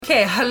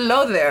Okay,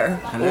 hello there.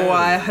 Hello.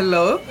 Why,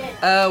 hello.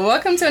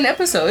 Welcome to an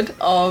episode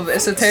of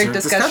Esoteric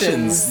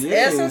Discussions.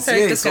 Yes,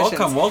 Esoteric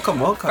Discussions. Welcome.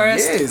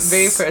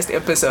 Very first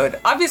episode.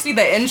 Obviously,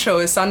 the intro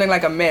is sounding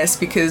like a mess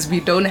because we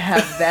don't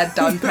have that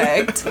down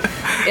packed.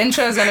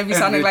 Intro is going to be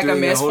sounding like a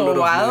mess for a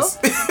while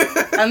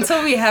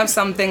until we have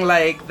something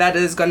like that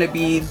is going to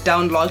be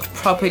downlogged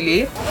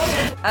properly.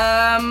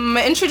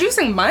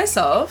 Introducing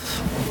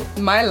myself,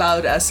 my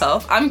loud ass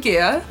self. I'm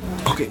Gia.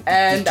 Okay.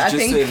 And did you I just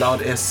think say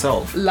loud as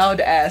self. Loud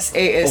ass,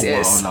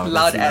 ASS. Oh, wow,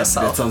 loud ass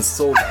That self. sounds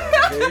so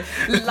loud. Okay?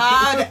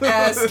 Loud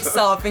ass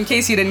self. In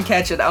case you didn't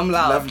catch it, I'm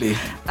loud. Lovely.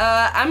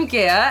 I'm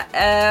Gia.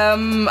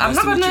 I'm Nice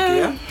not to meet gonna.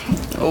 you, Gia.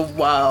 Oh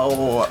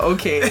wow.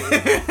 Okay.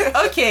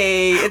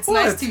 Okay. It's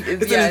nice to.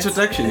 It's an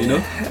introduction, you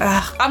know.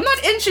 I'm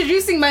not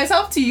introducing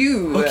myself to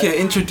you. Okay,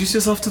 introduce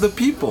yourself to the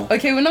people.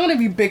 Okay, we're not gonna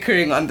be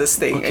bickering on this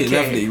thing. Okay,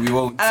 lovely. We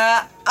won't.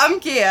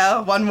 I'm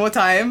Gia, one more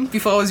time,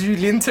 before I was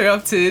really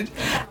interrupted.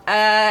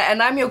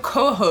 And I'm your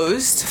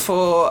co-host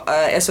for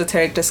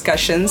Esoteric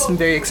Discussions. I'm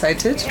very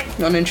excited.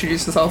 You want to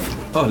introduce yourself?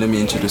 Oh, let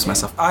me introduce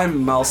myself.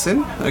 I'm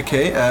Malson.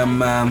 Okay.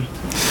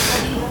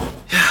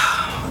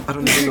 I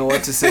don't even know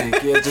what to say.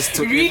 Yeah, just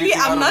took Really,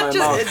 everything I'm out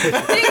not of my just.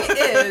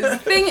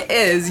 mouth. Thing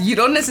is, you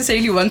don't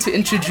necessarily want to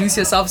introduce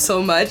yourself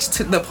so much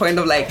to the point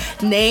of like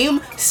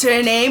name,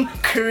 surname,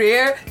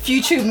 career,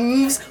 future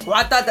moves.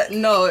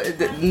 No,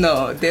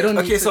 they don't.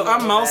 Okay, so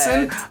I'm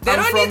Malson. They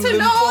don't need to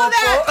know all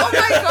that. Oh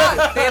my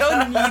god, they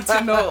don't need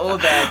to know all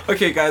that.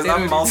 Okay, guys,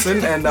 I'm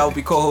Malson, and I'll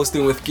be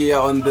co-hosting with Gia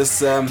on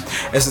this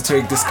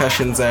Esoteric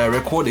Discussions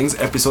recordings,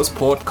 episodes,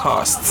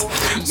 podcasts.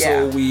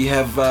 Yeah. So we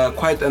have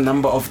quite a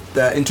number of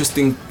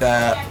interesting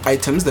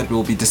items that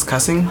we'll be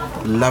discussing.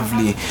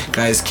 Lovely,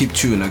 guys, keep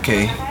tuned,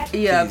 okay?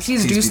 Yeah,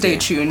 please do be stay there.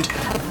 tuned.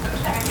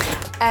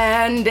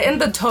 And in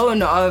the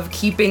tone of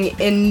keeping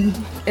in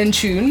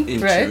tune,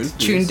 In right?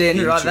 tune, Tuned yes, in,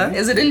 in rather. tune.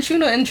 Is it in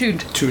tune or in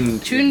tuned?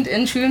 Tuned. Tuned,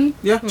 in tune?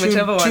 Yeah,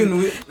 Whichever tune.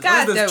 one.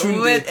 God As long as damn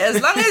tuned it. in.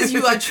 As long as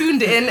you are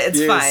tuned in, it's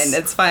Yes. fine.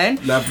 It's fine.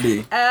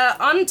 Lovely.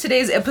 On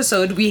today's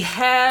episode, we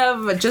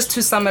have, just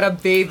to sum it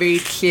up very, very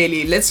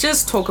clearly, let's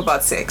just talk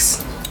about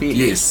sex.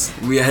 Really. Yes,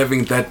 we are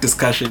having that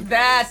discussion.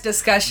 That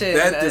discussion.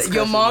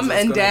 Your mom is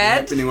and what's gonna be dad.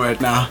 happening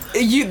right now.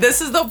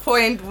 This is the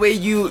point where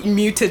you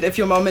mute it if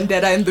your mom and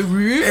dad are in the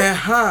room.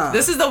 Uh-huh.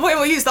 This is the point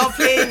where you stop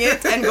playing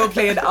it and go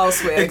play it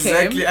elsewhere. Okay?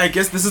 Exactly. I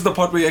guess this is the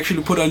part where you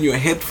actually put on your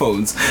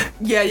headphones.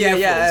 Yeah.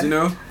 Earphones, you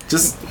know,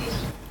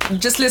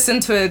 Just listen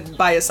to it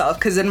by yourself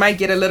because it might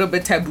get a little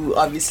bit taboo,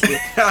 obviously.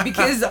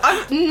 Because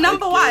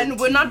number one,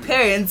 we're not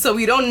parents, so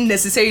we don't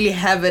necessarily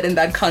have it in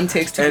that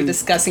context to be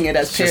discussing it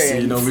as just,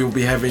 parents. you know, we'll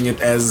be having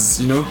it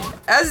as, you know,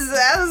 as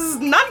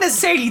not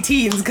necessarily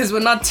teens because we're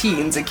not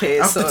teens, okay?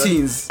 After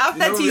teens.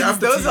 After You know, teens,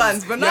 after those teens.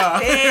 ones. We're not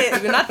there.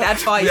 We're not that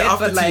far yet,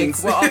 after but like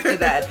teens. we're after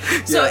that.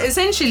 So Yeah.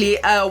 essentially,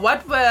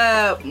 what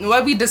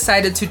we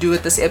decided to do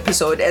with this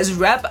episode is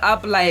wrap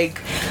up like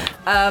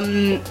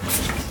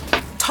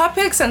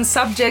topics and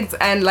subjects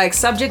and like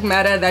subject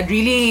matter that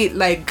really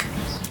like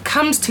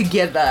comes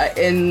together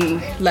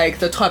in like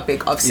the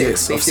topic of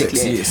sex, Yes, of sex,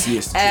 basically.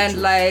 yes, And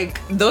true. like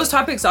those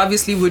topics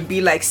obviously would be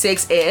like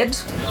sex ed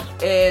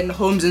in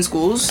homes and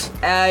schools.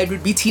 It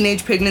would be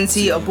teenage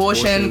pregnancy,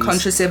 abortion,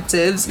 abortions.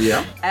 contraceptives.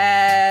 Yeah.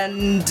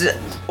 And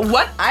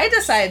what I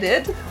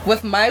decided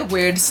with my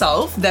weird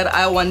self that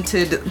I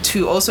wanted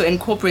to also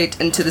incorporate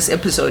into this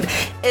episode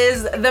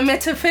is the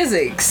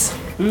metaphysics.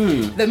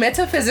 The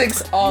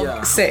metaphysics of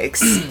Yeah.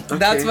 sex.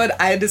 That's what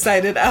I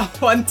decided I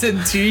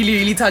wanted to really,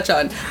 really touch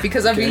on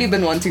because I've really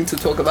been wanting to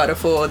talk about it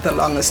for the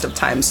longest of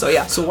time. So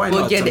yeah, so why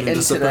we'll not? get I mean, this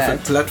is a into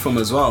perfect that. platform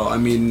as well. I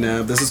mean,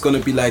 this is going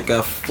to be like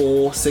a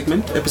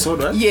 4-segment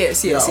episode, right?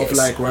 Yes, Of yes.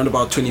 like around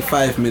about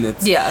 25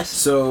 minutes. Yeah.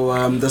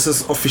 So this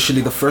is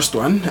officially the first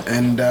one,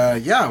 and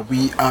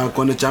we are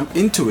going to jump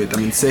into it. I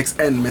mean, sex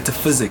and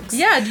metaphysics.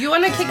 Yeah, do you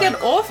want to kick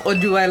it off or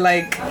do I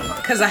like,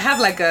 because I have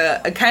like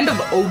a kind of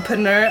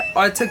opener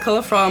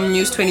article from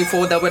News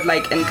 24 that would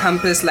like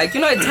encompass like,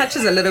 you know, it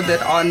touches a little bit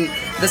on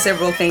the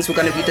several things we're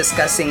going to be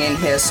discussing in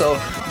here.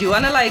 So do you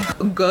want to like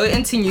go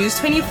into News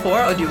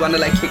 24 or do you want to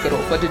like kick it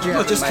off? What did you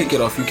have No, just in mind? kick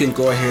it off. You can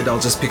go ahead. I'll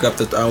just pick up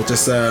that. I'll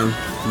just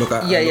look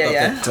at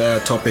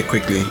that topic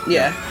quickly.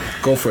 Yeah.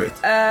 Go for it.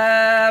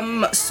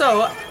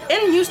 So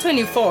in News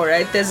 24,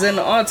 right, there's an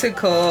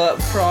article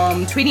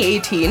from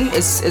 2018.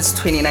 It's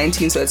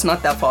 2019, so it's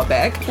not that far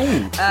back.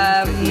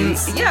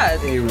 Yeah.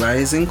 A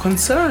rising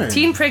concern.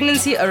 Teen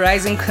pregnancy, a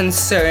rising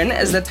concern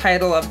is the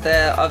title of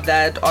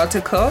that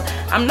article.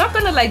 I'm not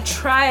gonna like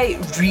try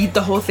read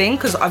the whole thing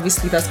because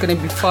obviously that's gonna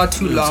be far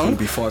too long.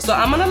 So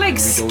I'm gonna like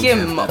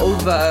skim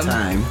over.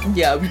 Time.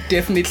 Yeah, we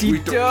definitely We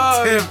don't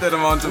have that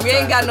amount of We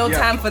ain't got no Yeah.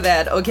 time for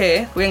that,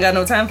 okay? We ain't got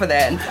no time for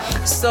that.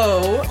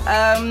 So,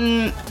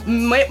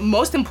 my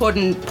most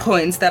important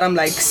points that I'm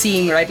like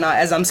seeing right now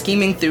as I'm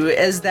skimming through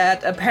is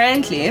that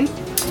apparently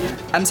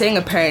I'm saying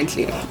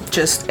apparently,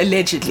 just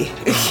allegedly.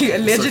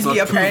 Allegedly,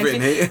 not apparently.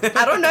 proven, hey?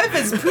 I don't know if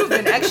it's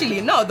proven,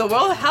 actually. No, the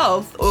World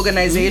Health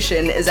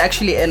Organization is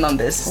actually in on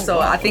this. So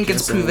I think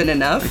it's proven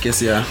enough. I guess,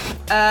 yeah.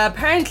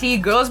 Apparently,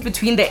 girls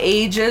between the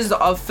ages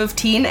of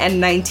 15 and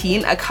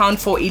 19 account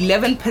for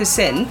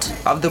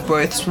 11% of the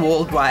births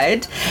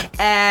worldwide.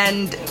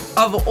 And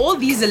of all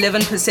these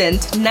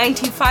 11%,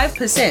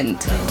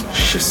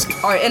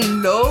 95% are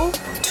in low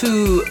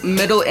to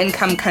middle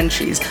income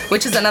countries,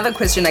 which is another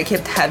question I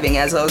kept having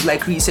as I was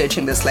like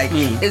researching this. Like,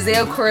 is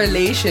there a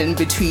correlation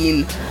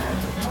between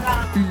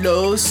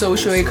low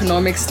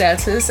socioeconomic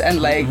status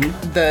and like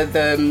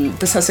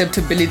the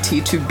susceptibility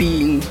to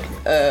being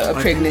a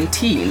pregnant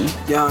teen?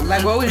 Yeah.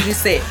 Like, what would you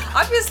say?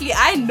 Obviously,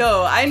 I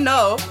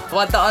know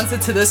what the answer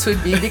to this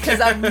would be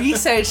because I've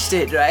researched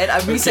it, right?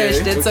 I've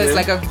researched it, so it's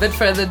like a bit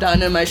further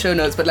down in my show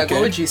notes. But like,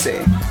 what would you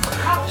say?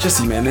 Just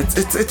see, man, it's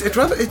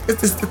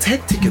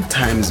hectic at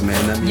times,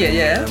 man. I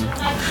mean,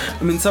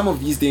 I mean, some of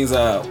these things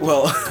are,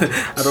 well,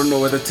 I don't know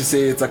whether to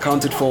say it's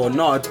accounted for or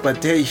not,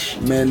 but hey,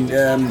 man,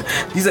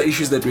 these are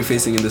issues that we're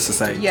facing in the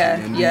society.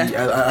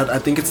 I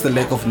think it's the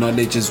lack of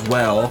knowledge as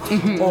well,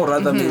 or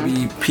rather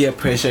maybe peer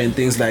pressure and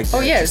things like that.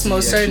 Oh yes,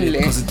 most certainly.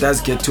 Because it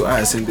does get to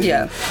us, and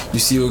then you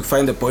see, you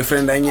find a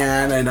boyfriend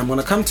and I'm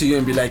gonna come to you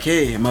and be like,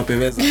 hey, my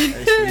pebeza,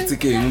 it's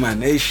okay,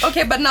 man.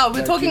 Okay, but now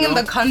we're talking in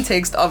the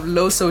context of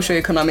low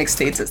socioeconomic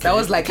status. That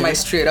was like my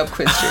straight up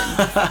question.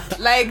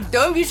 Like,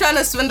 don't be trying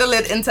to swindle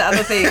it into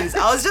other things.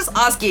 I was just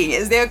asking,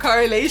 is there a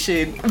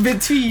correlation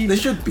between there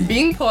should be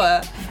being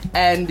poor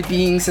and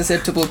being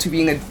susceptible to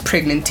being a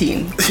pregnant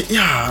teen?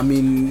 Yeah, I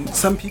mean,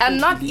 some people. And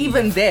not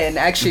even then,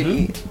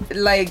 actually.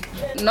 Like,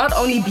 not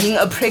only being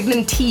a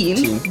pregnant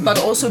teen, but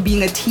also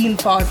being a teen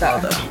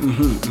father.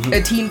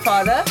 A teen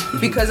father,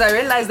 because I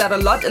realized that a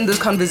lot in this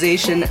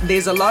conversation,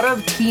 there's a lot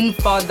of teen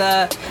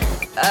father.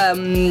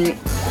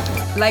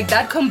 Like,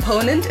 that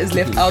component is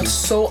left out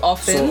so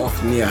often.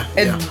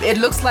 It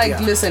looks like,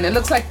 listen, it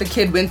looks like the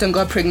kid went and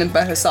got pregnant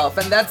by herself,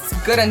 and that's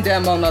good and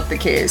damn well not the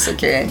case,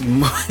 okay?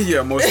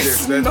 Yeah,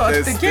 mostly.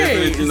 That's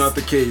definitely not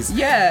the case.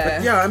 Yeah.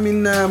 But yeah, I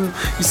mean,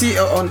 you see,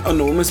 on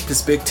a woman's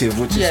perspective,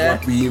 which is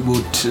what we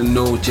would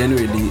know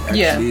generally,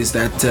 actually, is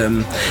that,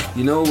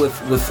 you know,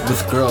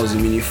 with girls, I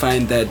mean, you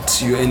find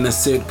that you're in a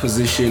certain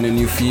position and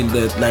you feel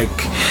that, like,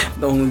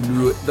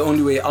 the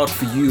only way out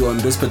for you on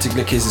this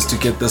particular case is to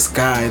get this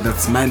guy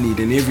that's moneyed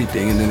and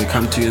everything, and then they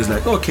come to you and it's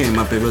like, okay,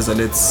 my papers,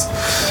 let's,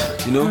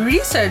 you know.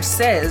 Research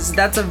says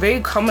that's a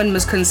very common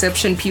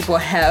misconception people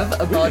have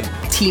about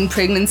teen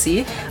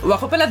pregnancy.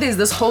 There's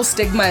this whole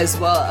stigma as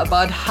well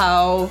about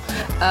how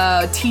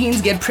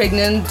teens get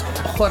pregnant.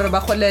 Right?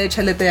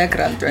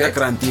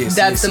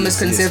 That's the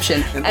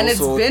misconception, and it's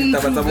been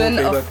proven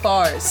a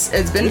farce.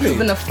 It's been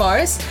proven a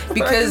farce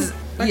because.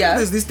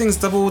 There's these things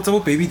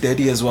about baby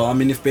daddy as well. I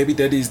mean, if baby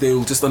daddy is there,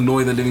 will just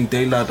annoy the living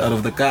daylight out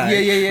of the guy.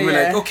 We're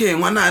like, okay,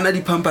 mara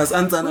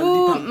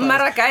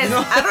guys,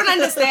 I don't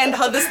understand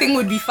how this thing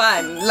would be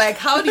fun. Like,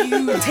 how do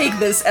you take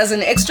this as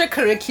an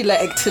extracurricular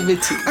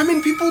activity? I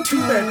mean, people do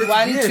that.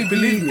 Want to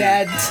be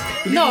that.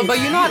 No, but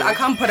you know what? I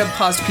can't put it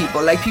past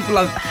people. Like, people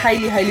are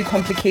highly, highly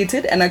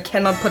complicated, and I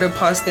cannot put it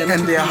past them.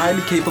 And they are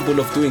highly capable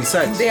of doing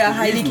such. They are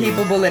highly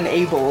capable and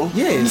able.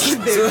 Yes.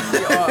 They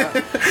really are.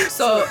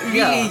 So,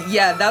 really,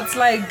 that's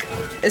like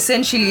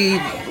essentially,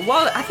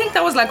 well, I think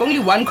that was like only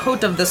one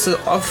quote of this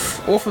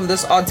off of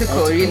this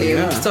article, really.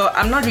 So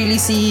I'm not really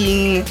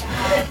seeing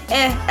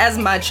as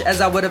much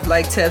as I would have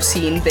liked to have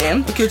seen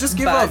them. Okay, just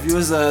give our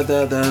viewers the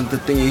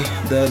thingy,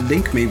 the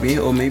link maybe,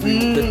 or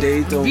maybe the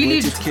date or really,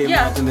 when it came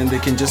out, and then they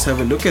can just have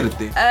a look at it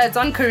there. It's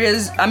on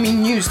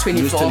News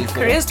 24.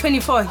 Careers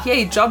 24.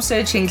 Yay, job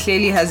searching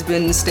clearly has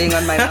been staying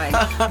on my mind.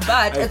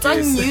 But it's on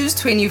News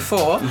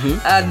 24.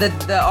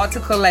 The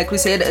article, like we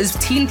said, is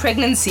Teen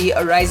Pregnancy,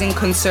 a Rising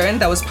Concern,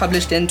 that was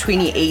published in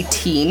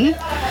 2018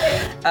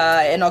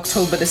 in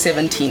October the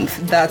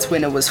 17th. That's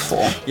when it was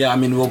for. Yeah, I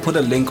mean, we'll put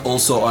a link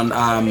also on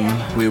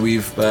where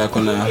we've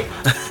gonna.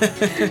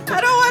 I don't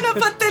want to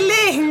put the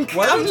link.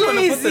 Why don't you want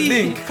to put the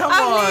link? Come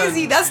on. I'm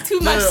lazy. That's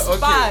too much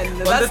fun.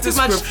 That's too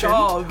much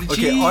job.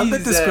 Okay, on the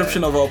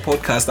description of our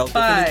podcast, I'll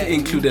definitely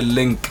include a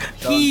link.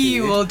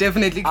 He will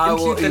definitely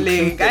include the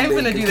link. I'm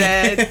gonna do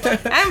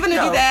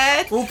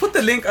that. We'll put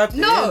the link up.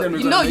 No,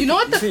 you know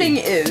what the thing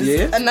is?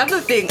 Yes?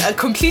 Another thing, a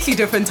completely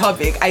different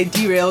topic. I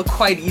derail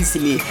quite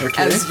easily,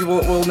 as you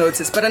will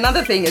notice. But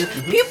another thing is,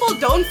 people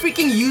don't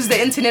freaking use the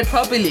internet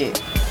properly.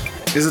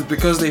 Is it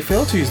because they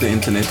fail to use the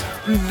internet?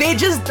 They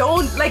just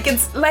don't, like,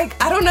 it's like,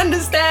 I don't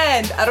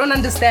understand.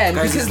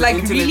 Guys, because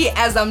like really,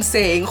 as I'm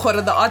saying,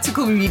 the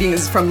article we're reading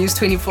is from News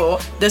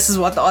 24. This is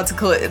what the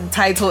article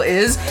title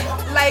is.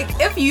 Like,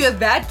 if you're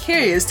that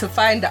curious to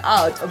find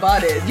out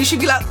about it, you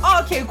should be like, oh,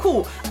 okay,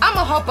 cool.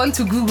 I'ma hop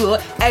onto Google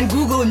and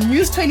Google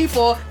News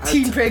 24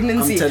 teen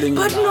pregnancy. I'm telling you,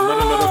 but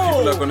not a lot of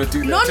people are gonna do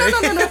that. No.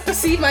 You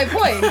see my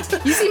point.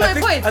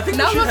 I think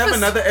now we should have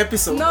another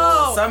episode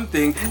or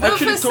something. We're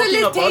actually talking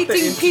about the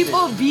internet.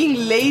 People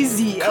being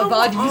lazy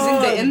about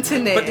using the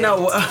internet. But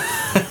now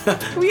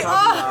we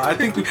are. I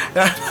think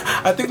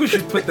I think we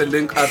should put the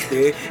link up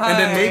there, and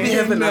then maybe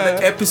have another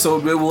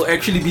episode where we'll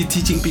actually be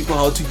teaching people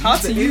how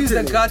to use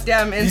the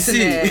goddamn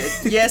internet.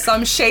 Yes,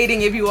 I'm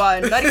shading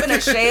everyone. Not even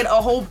a shade,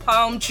 a whole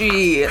palm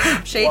tree.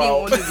 Shading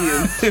all of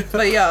you.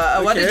 But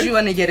yeah, what did you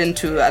want to get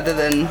into other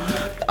than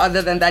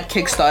that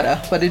Kickstarter?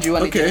 What did you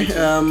want to get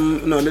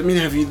into? No, let me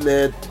have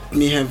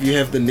you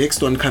have the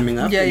next one coming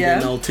up, and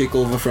then I'll take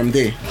over from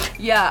there.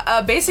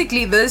 Yeah,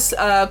 basically this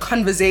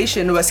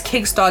conversation was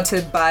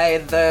kickstarted by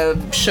the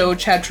show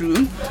Chat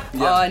Room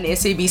on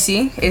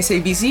SABC.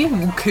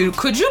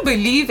 Could you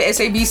believe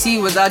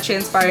SABC was out here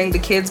inspiring the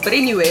kids? But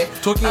anyway,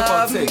 talking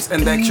about sex,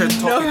 and the actual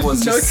topic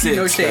was just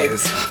sex.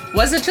 Guys.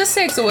 Was it just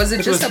sex, or was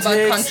it just about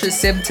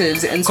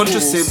contraceptives and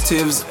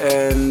contraceptives,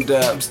 and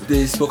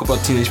they spoke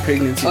about teenage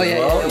pregnancy? Oh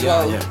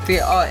yeah. They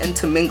are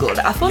intermingled.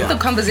 I thought the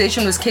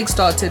conversation was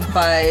kickstarted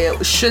by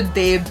should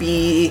there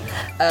be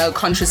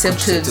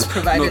contraceptives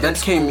provided? No, that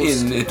came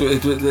in.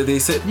 They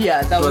said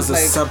that was a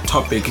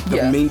subtopic.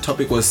 The main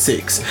topic was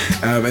sex,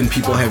 and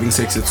people having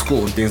sex at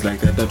school and things like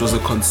that. That was a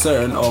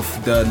concern of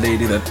the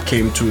lady that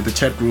came to the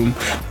chat room.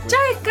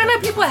 Gonna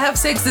people have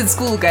sex at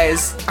school,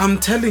 guys? I'm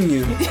telling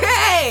you.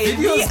 Hey,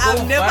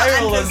 I've never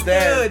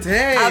understood.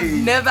 Hey. I've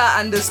never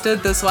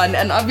understood this one,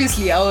 and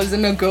obviously I was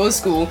in a girls'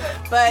 school.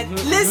 But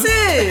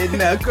listen,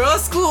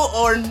 girls' school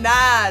or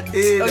not,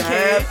 it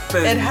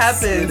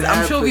happens.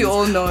 I'm sure we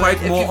all know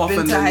quite more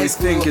often than we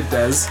think it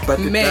does, but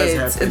it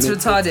does happen. It's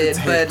retarded, it's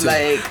but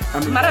like,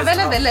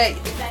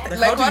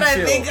 what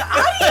I think.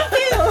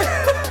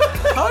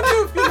 How do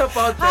you feel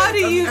about that? How do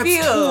you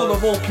feel? School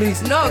of all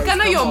places. No,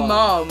 kana your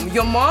mom.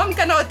 Your mom,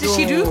 kana what did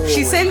she do?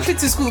 She sent you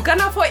to school.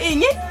 Kana for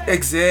inye?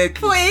 Exactly.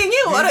 For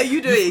inye? What are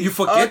you doing? You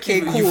forget.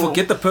 Cool. You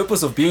forget the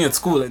purpose of being at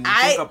school, and you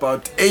think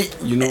about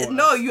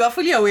No, you are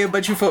fully aware,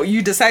 but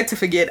you decide to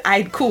forget.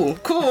 Cool.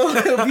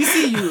 We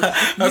see you.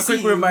 A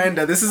quick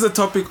reminder: this is a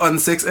topic on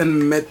sex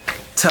and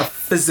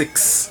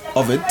metaphysics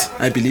of it,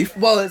 I believe.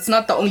 Well, it's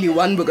not the only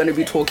one we're going to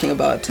be talking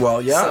about.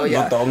 Well,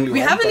 not the only one. We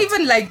haven't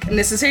even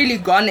necessarily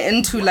gone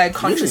into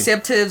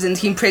contraceptives and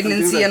teen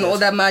pregnancy and all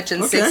that much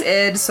and sex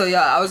ed. So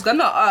I was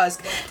gonna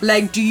ask,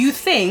 do you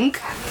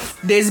think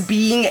there's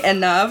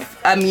enough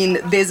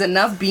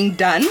being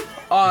done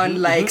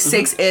on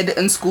sex ed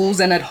in schools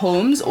and at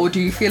homes, or do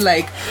you feel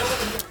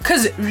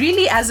because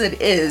really as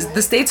it is,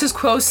 the status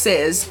quo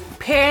says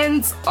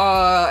parents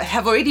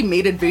have already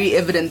made it very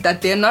evident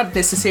that they're not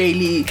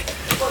necessarily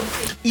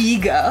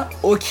eager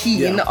or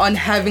keen on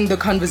having the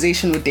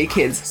conversation with their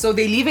kids. So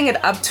they're leaving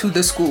it up to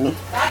the school.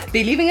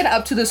 They're leaving it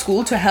up to the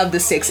school to have the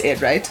sex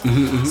ed, right?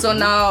 So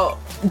now,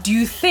 do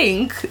you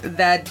think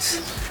that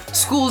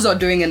schools are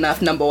doing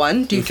enough, number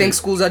one? Do you think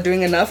schools are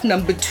doing enough?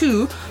 Number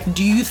two,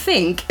 do you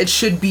think it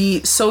should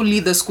be solely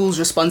the school's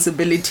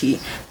responsibility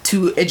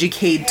to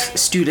educate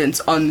students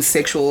on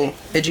sexual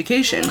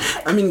education?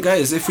 I mean,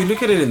 guys, if we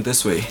look at it in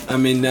this way, I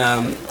mean,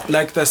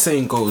 like the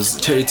saying goes,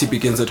 charity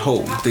begins at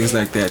home, things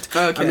like that.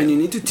 I mean, you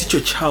need to teach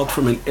your child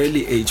from an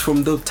early age,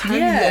 from the time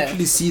you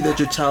actually see that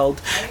your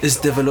child is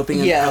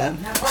developing an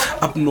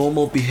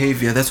abnormal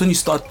behavior. That's when you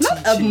start teaching.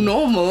 Not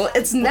abnormal,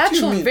 it's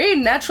natural, very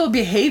natural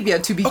behavior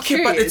to be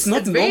curious. But it's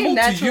not normal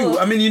to you.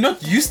 I mean, you're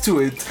not used to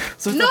it.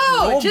 So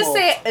just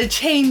say a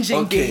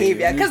changing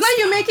behavior. Because now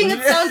you're making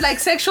it sound like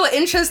sexual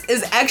interest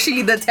is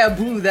actually the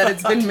taboo that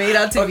it's been made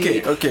out to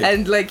be.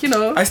 And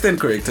I stand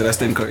corrected.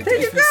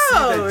 There you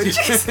go.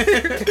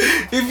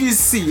 If you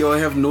see or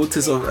have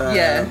notice of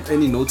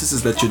any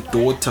notices that your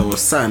daughter or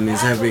son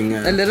is having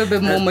a little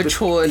bit more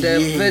matured,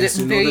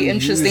 very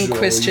interesting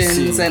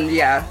questions and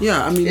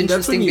I mean,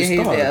 that's when you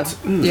behavior.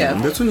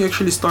 That's when you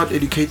actually start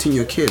educating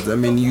your kids. I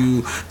mean,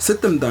 you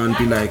sit them down,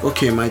 be like,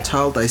 okay, my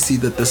child, I see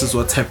that this is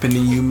what's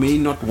happening. You may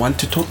not want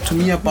to talk to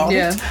me about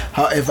it.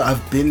 However,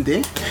 I've been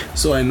there,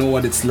 so I know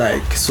what it's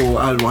like. So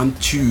I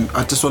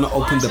just want to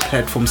open the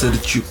platform so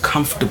that you're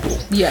comfortable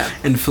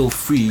and feel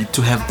free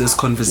to have this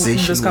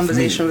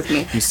conversation with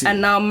me. You see?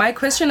 And now my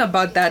question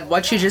about that,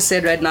 what you just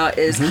said right now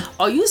is,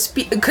 are you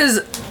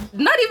because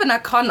not even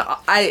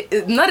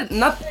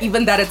not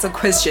even that it's a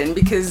question,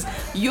 because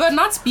you are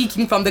not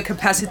speaking from the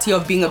capacity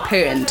of being a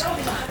parent,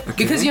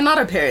 because you're not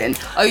a parent.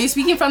 Are you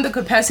speaking from the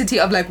capacity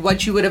of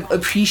what you would have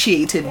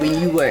appreciated when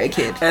you were a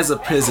kid? As a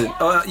present,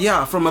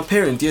 from a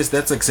parent, yes,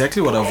 that's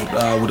exactly what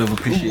I would have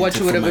appreciated. What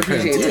you would have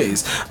appreciated?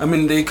 Yes, I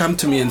mean, they come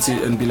to me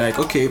and be like,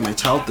 okay, my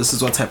child, this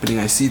is what's happening.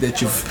 I see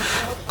that you've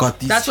got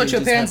these. That's what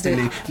your parents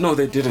happening. did. No,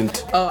 they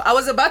didn't. Oh, I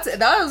was about to.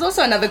 That was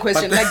also another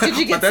question. Did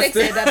you get sex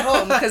ed at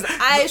home? Because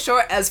I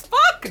sure as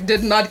fuck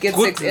did not get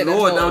sex ed at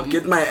home. I would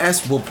get my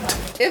ass whooped.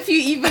 If you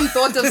even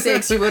thought of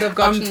sex, you would have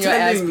gotten your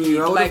ass whooped.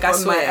 I would have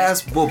gotten my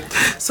ass whooped.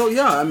 So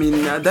I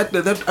mean,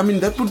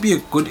 that would be a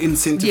good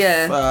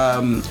incentive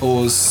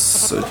or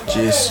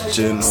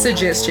suggestion.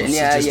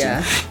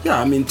 Yeah.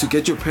 I mean, to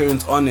get your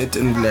parents on it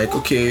and be like,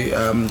 okay,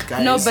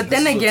 guys. No, but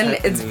then again,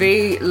 it's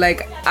very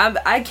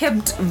I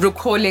kept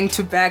recalling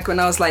to back when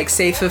I was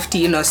say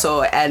 15 or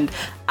so, and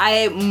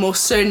I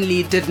most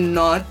certainly did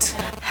not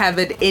have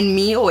it in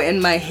me or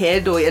in my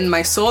head or in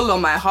my soul or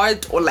my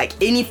heart or like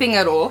anything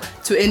at all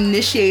to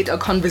initiate a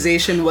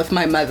conversation with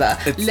my mother,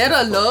 let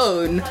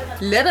alone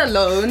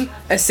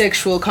a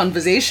sexual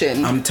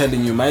conversation. I'm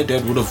telling you, my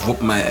dad would have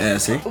whooped my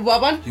ass, eh?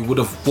 What? He would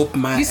have whooped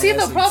my ass.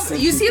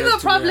 You see the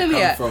problem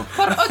here.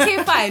 But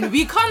okay, fine.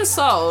 We can't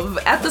solve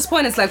at this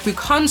point. It's like we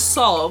can't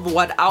solve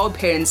what our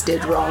parents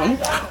did wrong.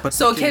 But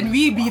so can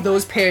we be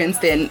those parents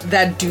then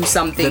that do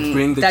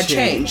something that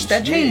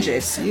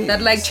changes,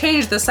 that like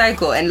change the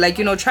cycle and like,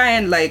 you know, try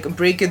and like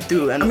break it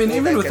through? And I mean,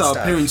 even with our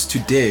parents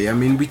today, I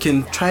mean, we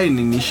can try and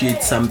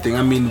initiate something.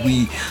 I mean,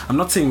 I'm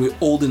not saying we're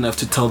old enough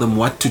to tell them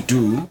what to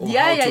do.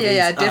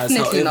 Yeah,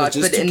 definitely not.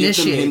 But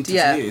initiate,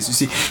 yes, you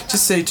see,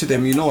 just say to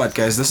them, you know what,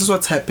 guys, this is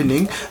what's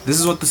happening. This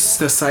is what the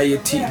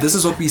society. This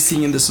is what we're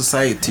seeing in the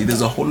society.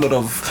 There's a whole lot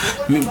of,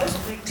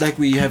 like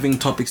we're having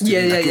topics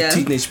today.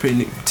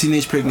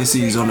 Teenage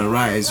pregnancy is on a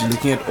rise. You're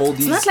looking at all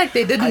these. It's not like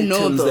they didn't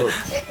know though.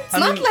 It's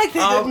not like they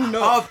didn't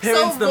know. Our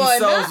parents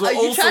themselves were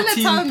also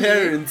teen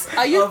parents.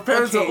 Our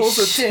parents are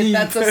also teen.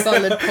 That's a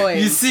solid point.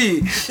 You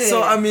see,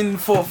 so I mean,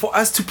 for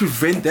us to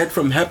prevent that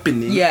from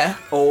happening,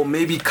 or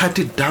maybe cut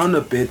it down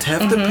a bit,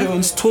 have the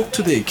parents talk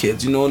to their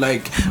kids. You know,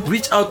 like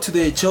reach out to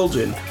their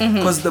children,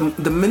 because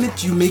the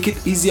minute you make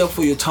it easier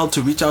for your child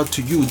to reach out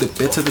to you, the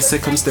better the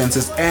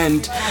circumstances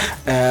and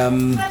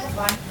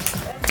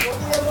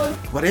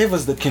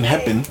whatever's that can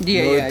happen,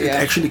 it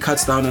actually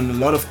cuts down on a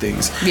lot of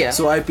things.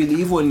 So I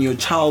believe when your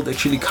child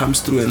actually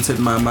comes through and said,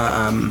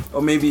 Mama,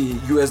 or maybe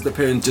you as the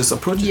parent just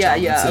approach the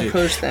child and say,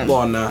 approach them.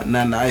 Well,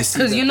 nah, I see.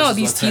 Because you know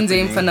these teens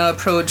ain't finna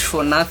approach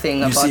for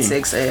nothing about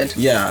sex ed.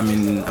 Yeah, I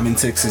mean,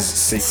 sex is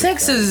sacred.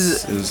 Sex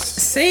is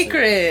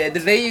sacred.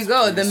 There you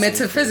go. The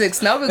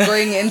metaphysics. Now we're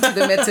going into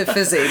the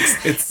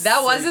metaphysics.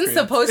 That wasn't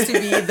supposed to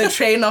be the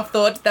train of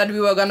thought that we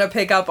were gonna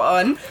pick up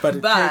on.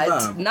 But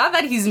now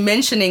that he's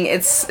mentioning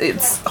its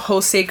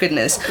whole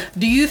sacredness,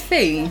 do you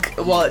think,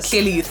 well,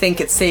 clearly you think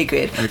it's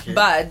sacred,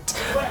 but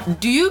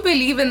do you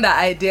believe in the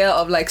idea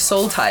of like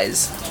soul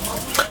ties?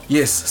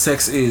 Yes,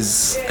 sex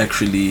is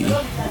actually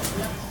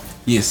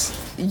yes.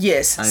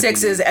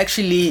 Sex is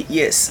actually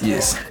yes.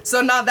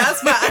 So now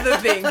that's my other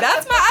thing. Okay,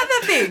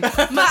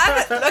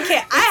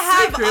 I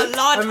have a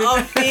lot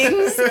of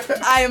things.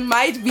 I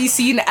might be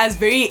seen as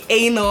very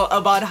anal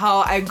about how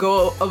I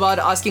go about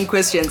asking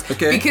questions.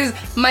 Okay. Because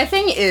my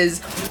thing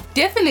is,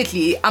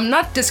 definitely, I'm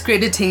not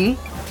discrediting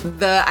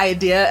the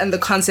idea and the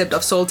concept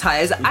of soul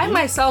ties. I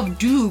myself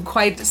do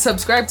quite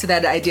subscribe to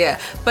that idea.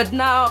 But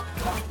now,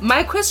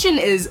 my question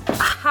is,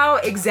 how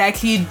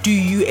exactly do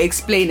you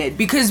explain it?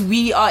 Because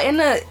we are in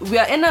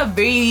a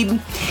very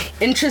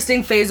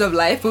interesting phase of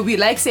life where we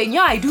like saying,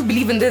 yeah, I do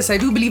believe in this, I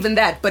do believe in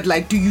that, but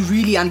like, do you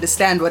really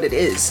understand what it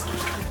is?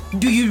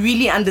 Do you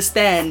really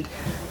understand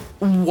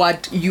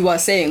what you are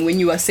saying when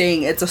you are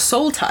saying it's a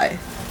soul tie?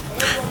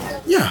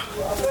 Yeah,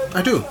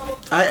 I do.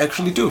 I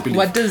actually do believe.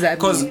 What does that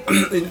mean?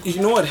 Because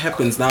you know what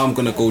happens now. I'm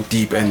gonna go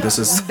deep, and this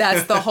is.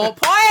 That's the whole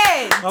point.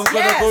 I'm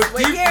gonna go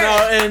deep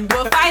now, and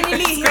we're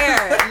finally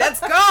here. Let's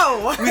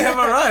go. We have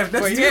arrived.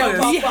 Let's do this.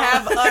 We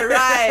have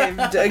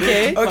arrived.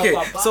 Okay. Okay.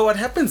 So what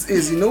happens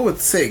is, you know, with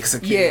sex,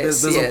 okay,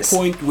 there's a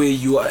point where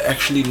you are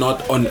actually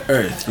not on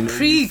earth. You know,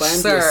 preach, you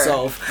find sir.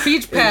 Yourself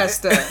preach,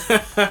 pastor.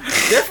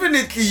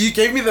 Definitely, you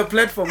gave me the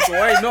platform, so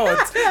why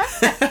not?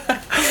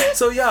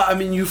 So yeah, I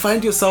mean, you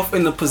find yourself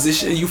in a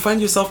position. You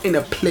find yourself in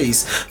a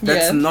place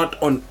that's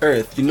not on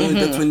earth. You know,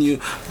 that's when you're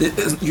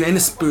in a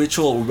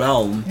spiritual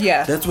realm.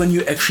 Yeah. That's when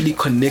you're actually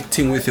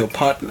connecting with your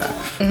partner.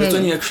 That's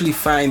when you actually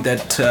find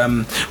that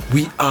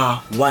we are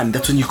one.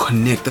 That's when you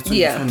connect. That's when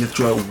you find that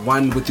you are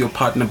one with your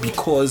partner,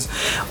 because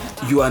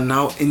you are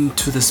now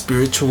into the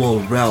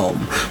spiritual realm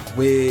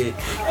where,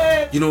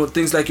 you know,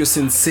 things like your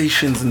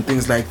sensations and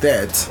things like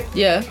that.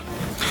 Yeah.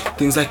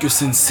 Things like your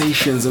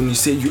sensations, and you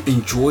say you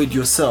enjoyed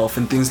yourself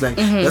and things like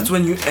that's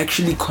when you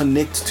actually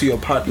connect to your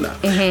partner.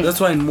 That's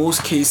why in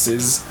most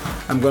cases,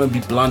 I'm gonna be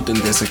blunt on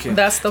this, okay?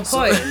 That's the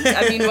point.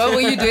 I mean, what were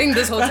you doing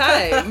this whole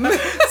time?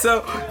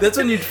 So that's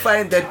when you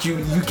find that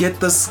you get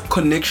this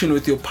connection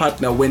with your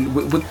partner when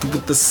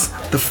with this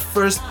the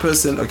first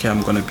person. Okay,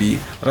 I'm gonna be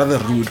rather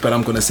rude, but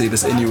I'm gonna say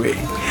this anyway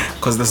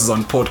because this is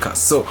on podcast.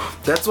 So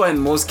that's why in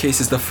most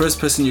cases the first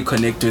person you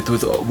connect with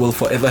will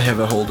forever have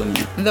a hold on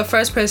you. The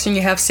first person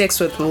you have sex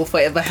with will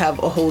forever have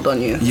a hold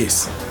on you.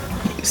 Yes.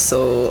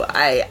 So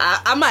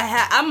I'm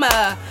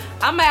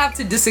gonna have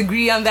to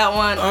disagree on that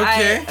one.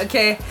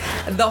 Okay.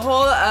 The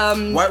whole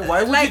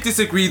Why would you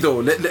disagree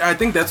though? I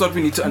think that's what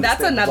we need to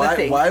understand. That's another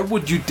thing. Why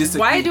would you disagree?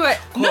 Why do I?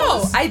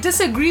 No, I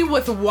disagree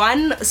with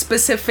one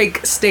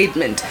specific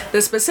statement.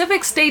 The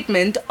specific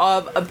statement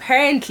of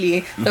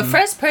apparently the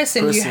first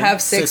person you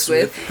have sex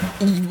with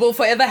will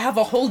forever have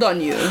a hold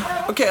on you.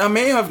 Okay, I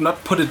may have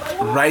not put it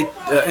right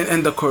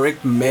in the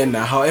correct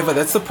manner. However,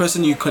 that's the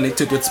person you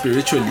connected with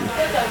spiritually.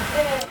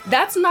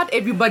 That's not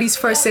everybody's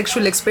first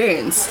sexual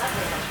experience.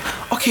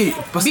 Okay,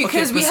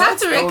 because we have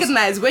to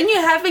recognize when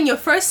you're having your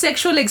first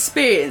sexual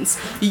experience,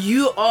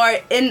 you are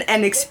in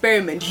an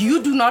experiment.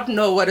 You do not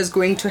know what is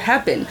going to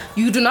happen.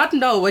 You do not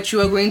know what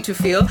you are going to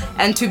feel.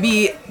 And to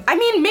be I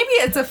mean, maybe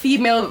it's a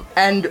female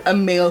and a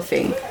male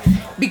thing.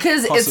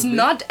 Because Possibly. It's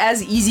not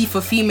as easy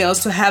for females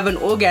to have an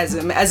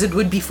orgasm as it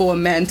would be for a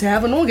man to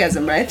have an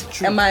orgasm, right?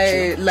 True, am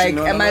I true. like,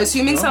 No, am I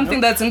assuming no,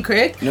 something that's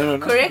incorrect? No.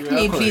 Correct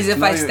me, please,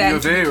 if I stand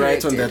You're very to be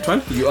right on corrected.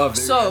 that one. You are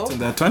very right on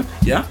that one.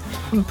 Yeah.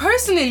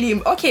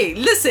 Personally, okay,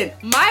 listen,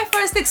 my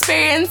first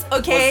experience,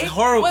 okay, Was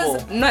horrible.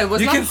 It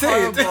was You not can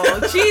say it.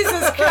 horrible.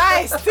 Jesus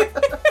Christ.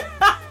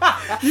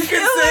 You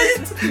can say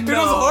it. It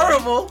was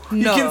horrible.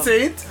 No. You can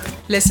say it.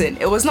 Listen,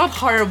 it was not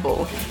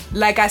horrible.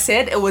 Like I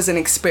said, it was an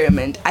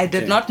experiment. I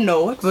did not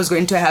know it was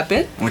going to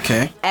happen.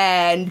 Okay.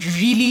 And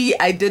really,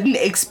 I didn't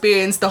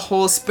experience the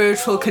whole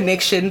spiritual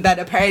connection that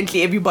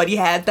apparently everybody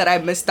had that I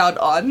missed out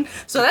on.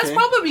 So that's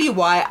probably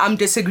why I'm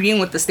disagreeing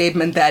with the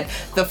statement that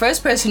the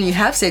first person you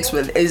have sex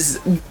with is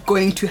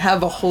going to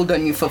have a hold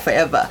on you for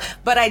forever.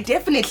 But I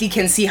definitely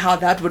can see how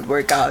that would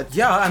work out.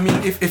 Yeah, I mean,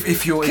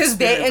 if you're Because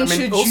they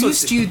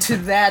introduced you to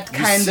that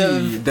kind of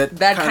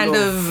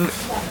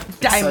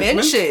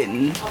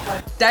dimension. Okay,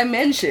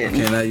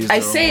 now use the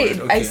wrong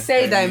word. I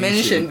say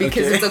dimension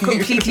because it's a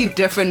completely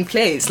different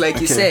place,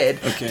 like you said.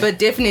 Okay. But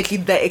definitely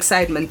the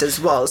excitement as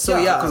well. So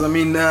yeah. Because I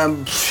mean,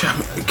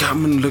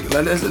 come and look.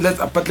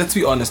 But let's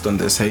be honest on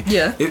this, hey.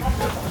 Yeah.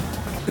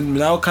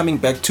 Now coming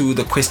back to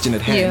the question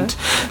at hand,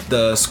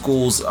 are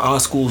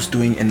schools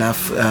doing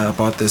enough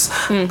about this?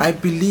 I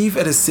believe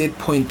at a set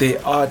point they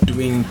are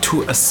doing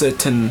to a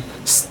certain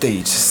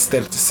stage,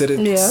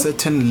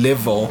 certain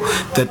level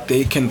that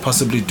they can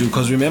possibly do.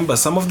 Because remember,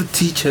 some of the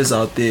teachers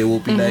out there will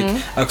be like,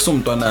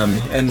 "Aksum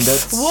Tonami," and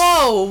that's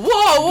whoa,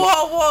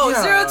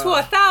 Yeah. 0 to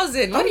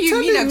 1,000. What do you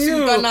mean,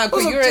 Aksum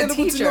Tonako? You're a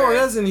teacher. No,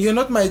 listen, you're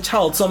not my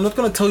child, so I'm not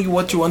going to tell you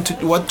what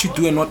to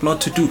do and what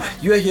not to do.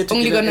 You are here to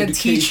only get an going to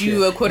teach education.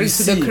 you according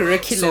to the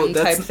curriculum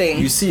type thing.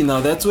 You see, now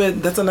that's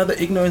another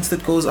ignorance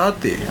that goes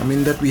out there. I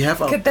mean, that we have.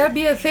 Could that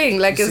be a thing?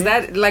 Like,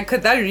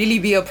 could that really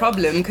be a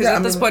problem? Because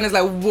at this point, it's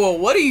like, whoa,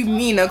 what do you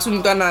mean,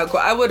 Aksum Tonako?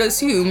 I would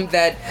assume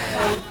that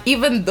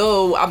even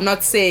though I'm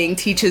not saying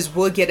teachers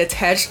will get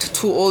attached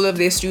to all of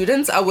their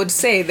students, I would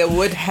say they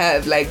would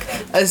have like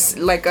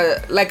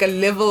a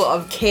level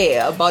of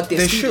care about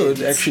their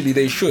students.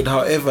 They should.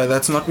 However,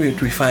 that's not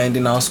what we find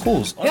in our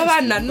schools.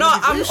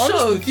 I'm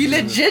sure you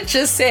legit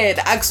just said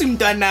Aksum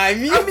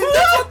Tonami. I mean,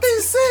 that's what they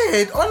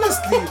said.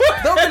 Honestly,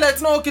 they'll be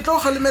like, no, okay,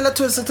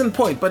 to a certain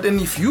point. But then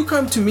if you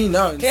come to me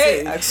now and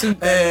say, I'm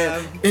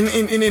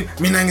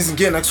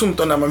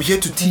here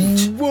to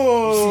teach.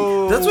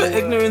 Whoa. See, that's where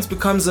ignorance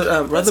becomes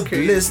rather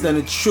bliss than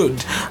it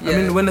should. Yeah. I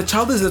mean, when a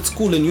child is at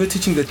school and you're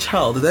teaching the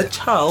child, that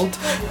child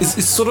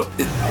is sort of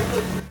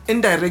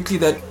indirectly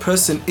that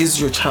person is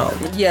your child.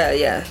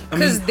 Yeah.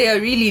 Because they are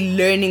really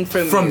learning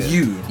from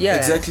you. Yeah,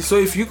 exactly. So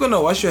if you're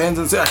gonna wash your hands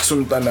and say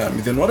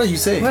then what are you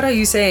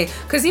saying?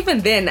 Because even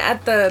then,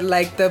 at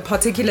the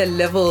particular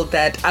level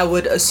that I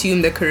would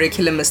assume the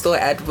curriculum is still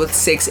at with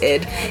sex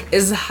ed,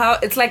 is how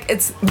it's like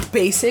it's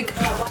basic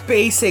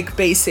sex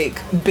ed.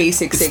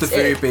 It's the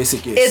very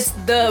basic. Yes. It's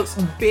the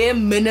bare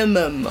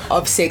minimum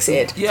of sex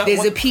ed. Yeah,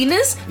 there's a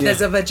penis,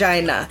 there's a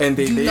vagina, and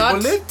they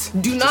label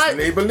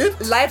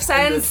it. Life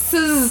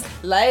sciences,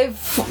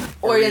 life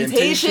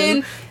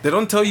orientation. They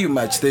don't tell you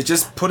much. They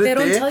just put it there.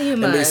 They don't tell you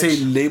much. And they say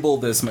label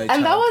this, my child.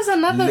 And that was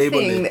another label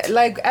thing. It.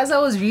 Like as I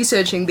was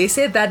researching, they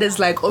said that is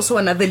like also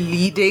another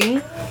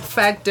leading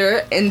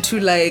factor into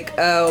like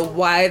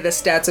why the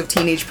stats of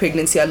teenage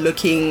pregnancy are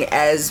looking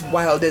as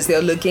wild as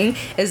they're looking,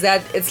 is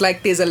that it's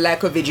like there's a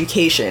lack of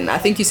education. I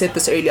think you said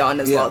this earlier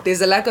on as well.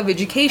 There's a lack of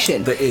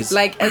education. There is.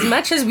 Like as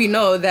much as we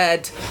know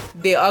that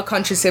there are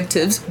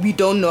contraceptives, we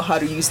don't know how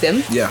to use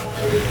them. Yeah.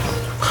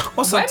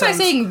 Why am I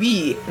saying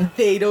we?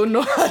 They don't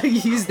know how to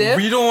use them.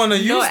 We don't want to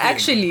use them. No,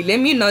 actually, let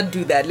me not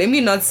do that. Let me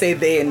not say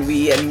they and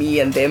we and me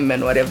and them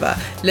and whatever.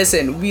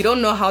 Listen, we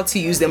don't know how to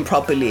use them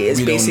properly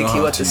is basically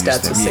what the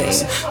stats are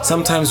saying.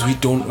 Sometimes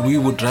we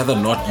would rather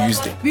not use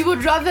them. We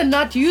would rather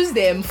not use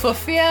them for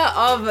fear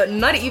of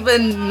not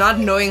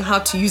knowing how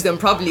to use them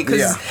properly.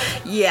 Because,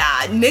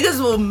 niggas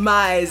will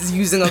mize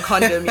using a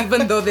condom.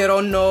 Even though they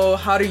don't know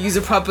how to use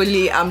it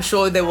properly, I'm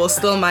sure they will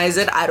still mize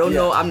it. I don't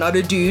know. I'm not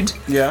a dude.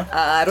 Yeah.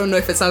 I don't know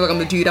if it sounds like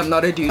I'm a dude. I'm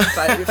not a dude.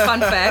 But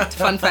fun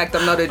fact,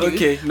 I'm not a dude.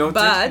 Okay,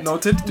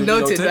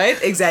 noted, right?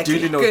 Exactly.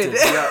 Duly noted. Good.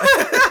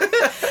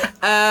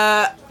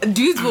 Yeah.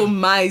 Dudes will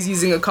mize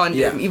using a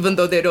condom, even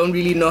though they don't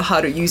really know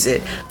how to use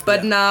it.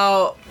 But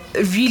now,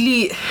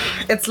 really,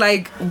 it's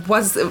like,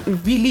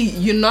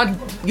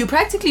 you're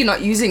practically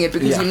not using it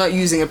because you're not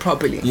using it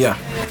properly. Yeah.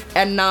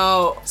 And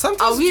now,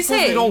 sometimes we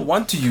don't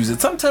want to use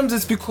it. Sometimes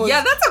it's because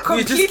that's a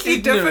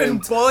completely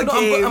different ball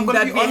game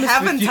that we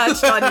haven't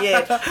touched on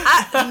yet.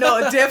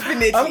 No,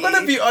 definitely. I'm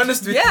gonna be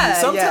honest with you.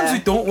 Sometimes we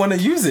don't want to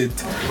use it.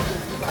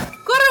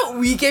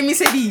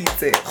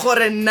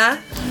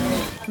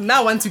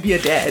 Now I want to be a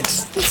dad.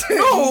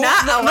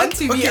 I want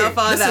to be a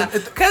father.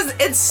 Because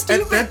it's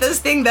stupid, this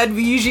thing that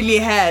we usually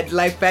had,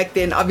 like back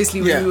then,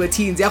 obviously when we were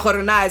teens. It's not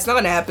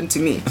going to happen to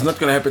me. It's not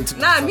going to happen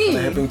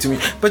to me.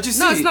 But you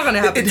see, it's not going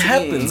to happen to me. It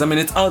happens. I mean,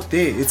 it's out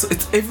there. It's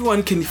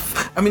everyone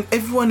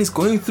is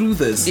going through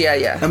this.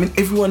 Yeah. I mean,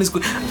 everyone is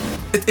going.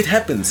 it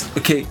happens,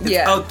 okay? It's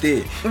out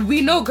there.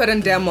 We know good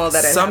and damn well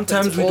that it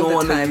sometimes we don't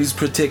want to use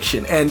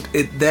protection, and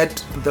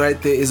that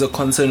right there is a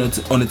concern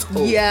on its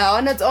own. Yeah,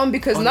 on its own,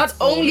 because not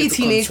only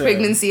teenage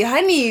pregnancy,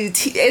 honey,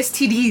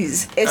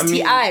 STDs,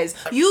 STIs.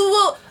 You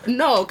will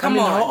come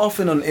on. How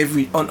often on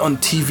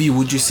TV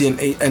would you see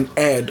an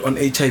ad on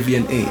HIV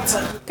and AIDS?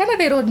 Kind of,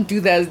 they don't do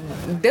that.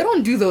 They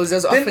don't do those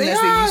as often as they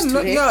used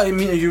to. Yeah, I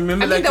mean, you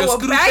remember like your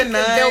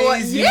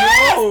scrutinized,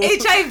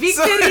 HIV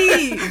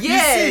victory.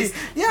 Yes.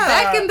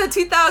 Back in the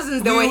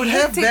 2000s, they were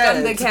hectic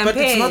on the campaign. But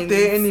it's not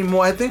there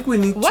anymore. I think we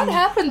need What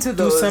happened to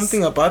those? do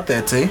something about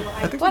that, eh?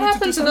 I think what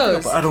happened to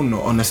those? I don't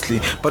know,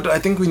 honestly. But I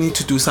think we need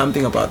to do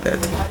something about that.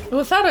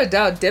 Without a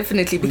doubt,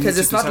 definitely. Because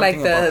it's not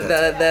like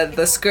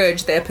the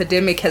scourge, the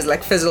epidemic has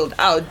like fizzled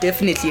out.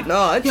 Definitely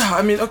not. Yeah,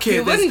 I mean, okay.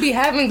 We wouldn't be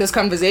having this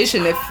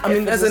conversation if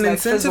as an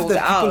incentive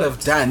that people have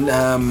done,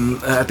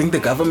 I think the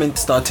government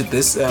started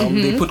this.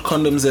 They put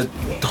condoms at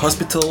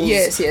hospitals,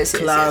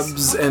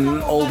 clubs,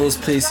 and all those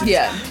places.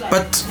 Yeah.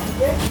 But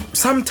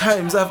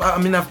sometimes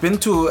I've been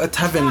to a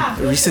tavern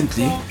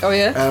recently. Oh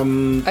yeah.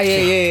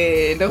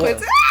 Yeah. I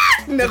was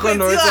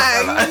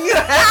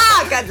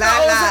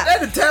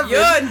at a tavern. No,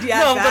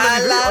 I'm gonna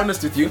be very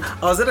honest with you.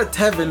 I was at a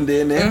tavern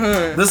there.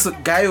 This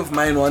guy of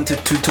mine wanted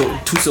two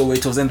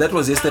Sowetos, and that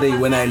was yesterday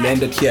when I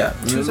landed here.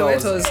 Two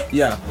Sowetos.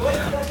 Yeah.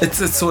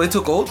 It's a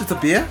Soweto Gold. It's a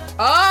beer.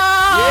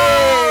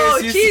 Oh,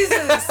 yes,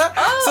 Jesus.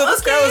 So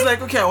this guy was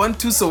like, okay, I want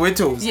two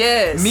Sowetos.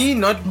 Yes. Me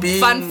not being...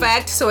 Fun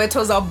fact,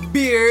 Sowetos are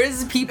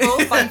beers, people.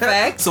 Fun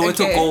fact.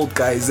 Soweto Gold,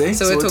 guys, eh?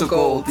 Soweto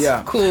Gold.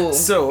 Yeah. Cool.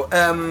 So,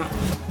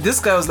 this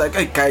guy was like,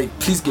 hey, guy,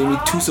 please give me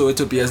two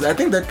Soweto beers. I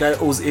think that guy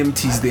owes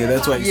MTs there.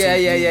 That's why he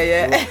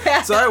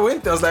Yeah. So I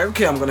went, I was like,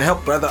 okay, I'm going to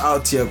help brother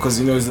out here because,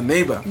 he's a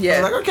neighbor. Yeah.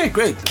 I was like, okay,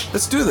 great.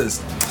 Let's do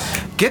this.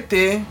 Get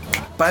there.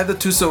 Buy the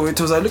two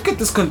Sowetos. I look at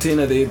this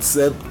container there. It's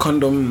that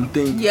condom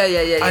thing. Yeah.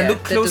 I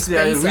look closely.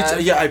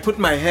 I put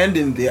my hand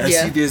in there. I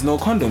see there's no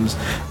condoms.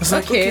 It's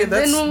like, okay,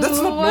 that's not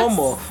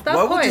normal.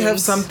 Why would you have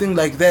something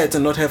like that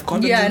and not have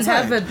condoms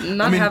inside?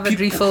 And have it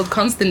refilled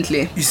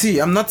constantly. You see,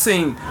 I'm not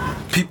saying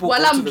people.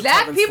 Well, I'm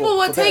glad people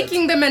were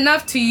taking them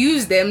enough to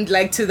use them,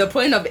 like to the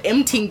point of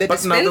emptying the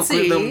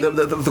dispensary. But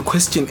now the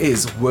question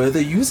is, were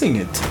they using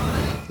it?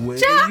 Were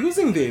they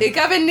using them?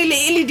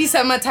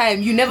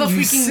 Summertime. You never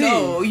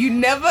know. You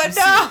never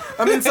know.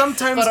 I mean,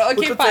 sometimes. But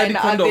okay, fine.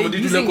 Are they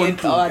using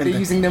it, or are they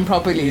using them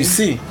properly? You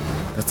see.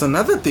 That's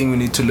another thing we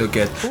need to look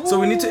at. Ooh. So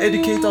we need to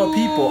educate our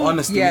people,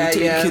 honestly. We need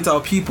to educate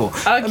our people.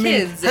 Our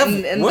kids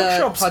in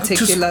workshops the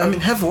particular.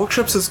 Have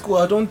workshops at school.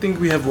 I don't think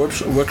we have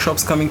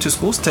workshops coming to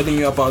schools telling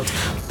you about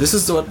this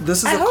is a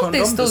condom. I hope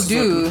they still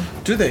do.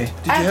 Do they?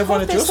 Did you have one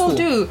at your school? I hope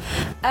they still do.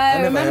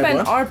 I remember in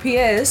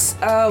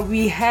RPS,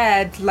 we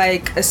had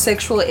like a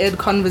sexual ed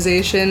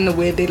conversation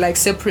where they like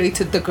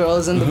separated the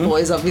girls and the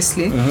boys,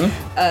 obviously.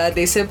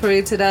 They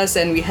separated us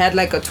and we had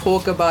like a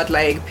talk about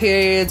like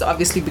periods,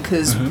 obviously,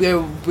 because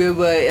we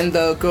were in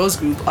the girls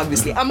group,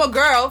 obviously. I'm a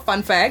girl,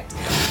 fun fact.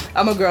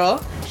 I'm a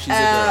girl. She's a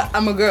girl.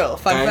 I'm a girl,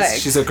 fun fact.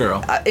 She's a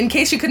girl. In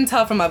case you couldn't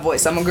tell from my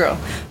voice, I'm a girl.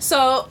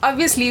 So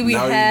obviously we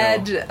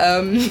had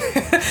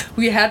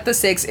we had the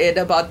sex ed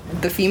about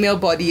the female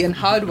body and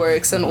how it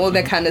works and all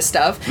that kind of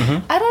stuff.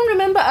 I don't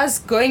remember us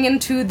going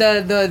into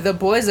the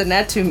boys'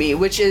 anatomy,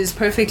 which is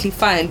perfectly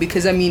fine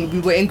because we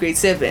were in grade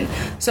 7,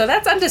 so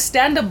that's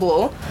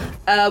understandable.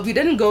 We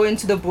didn't go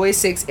into the boys'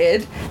 sex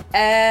ed,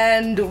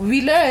 and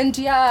we learned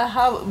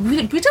how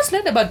we just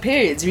learned about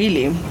periods,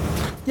 really.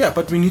 Yeah,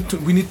 but we need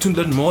to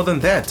learn more than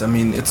that.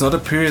 It's not a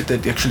period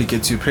that actually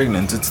gets you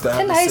pregnant. It's the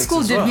in high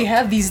school. Did we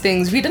have these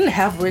things? We didn't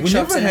have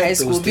workshops in high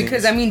school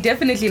because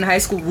definitely in high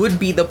school would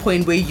be the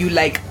point where you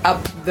like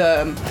up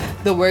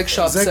the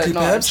workshops. Exactly.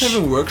 Perhaps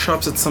having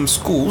workshops at some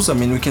schools.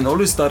 We can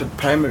always start at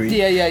primary.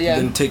 Yeah.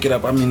 And then take it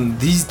up.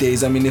 These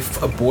days.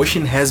 If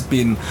abortion has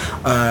been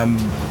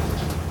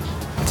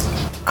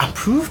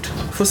approved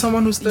for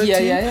someone who's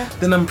 13,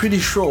 then I'm pretty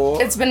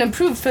sure it's been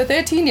approved for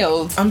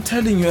 13-year-olds. I'm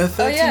telling you, a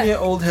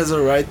 13-year-old has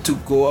a right to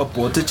go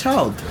abort a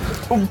child.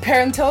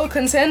 Parental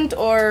consent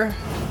or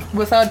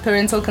without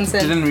parental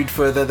consent? Didn't read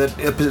further.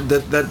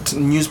 That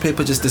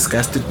newspaper just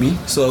disgusted me.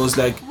 So I was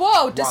like,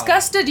 Whoa,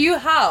 disgusted you?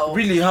 How?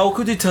 Really? How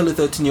could you tell a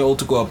 13-year-old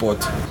to go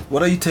abort?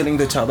 What are you telling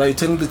the child? Are you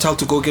telling the child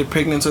to go get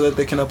pregnant so that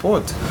they can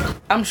abort?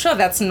 I'm sure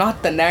that's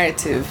not the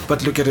narrative.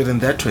 But look at it in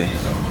that way.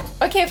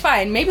 Okay,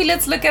 fine. Maybe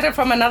let's look at it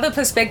from another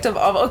perspective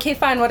of, okay,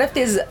 fine, what if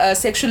there's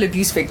sexual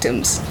abuse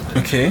victims?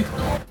 Okay.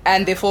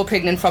 And they fall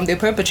pregnant from their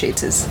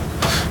perpetrators?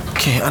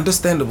 Okay,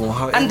 understandable.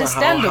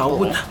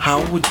 However,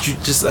 how would you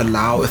just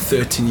allow a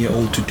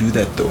 13-year-old to do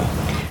that though?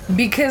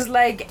 Because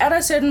at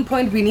a certain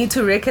point we need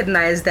to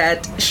recognize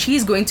that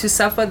she's going to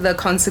suffer the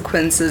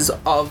consequences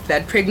of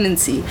that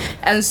pregnancy.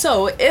 And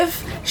so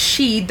if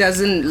she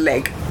doesn't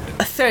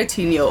a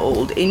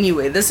 13-year-old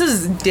anyway, this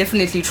is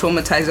definitely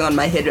traumatizing on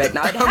my head right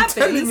now. It happens.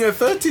 I'm telling you, a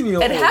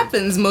 13-year-old. It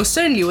happens, most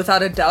certainly,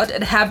 without a doubt.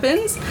 It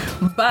happens.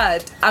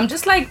 But I'm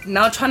just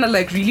now trying to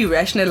really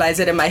rationalize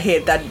it in my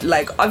head that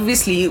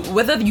obviously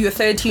whether you're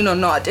 13 or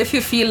not, if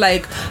you feel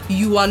like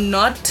you are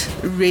not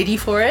ready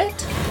for it,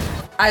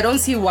 I don't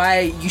see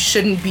why you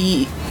shouldn't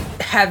be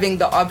having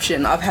the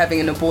option of having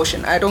an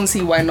abortion. I don't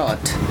see why not.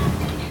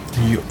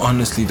 You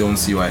honestly don't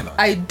see why not?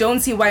 I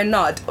don't see why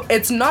not.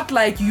 It's not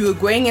like you're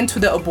going into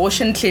the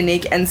abortion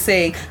clinic and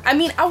saying, I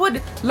mean, I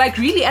would, like,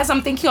 really, as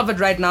I'm thinking of it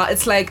right now,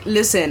 it's like,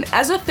 listen,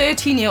 as a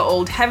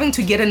 13-year-old having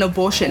to get an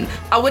abortion,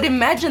 I would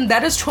imagine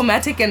that is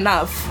traumatic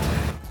enough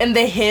in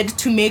the head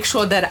to make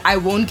sure that I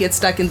won't get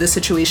stuck in this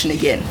situation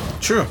again.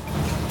 True.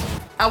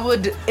 I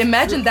would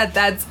imagine that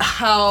that's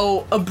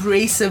how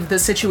abrasive the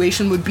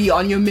situation would be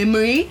on your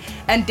memory,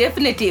 and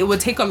definitely it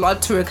would take a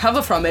lot to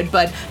recover from it,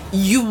 but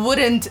you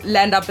wouldn't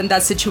land up in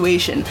that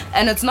situation.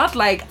 And it's not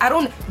like,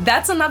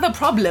 that's another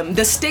problem,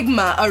 the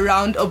stigma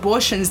around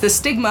abortions, the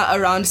stigma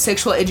around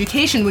sexual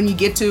education when you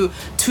get to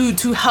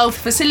health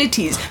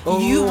facilities.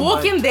 You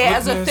walk in there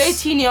as a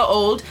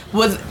 13-year-old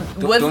with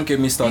don't get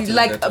me started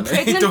like a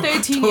pregnant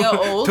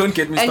 13-year-old, don't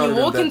get me started, and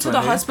you walk into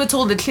the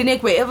hospital, the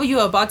clinic, wherever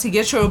you're about to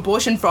get your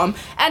abortion from,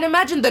 and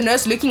imagine the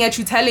nurse looking at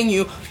you telling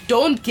you,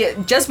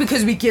 just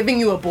because we're giving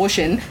you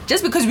abortion,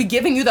 just because we're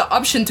giving you the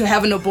option to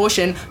have an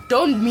abortion,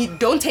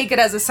 don't take it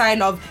as a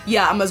sign of,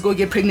 yeah, I must go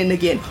get pregnant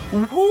again.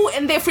 Who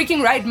in their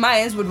freaking right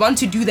minds would want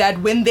to do that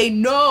when they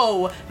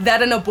know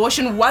that an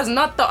abortion was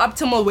not the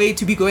optimal way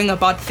to be going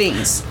about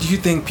things? Do you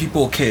think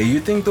people care? You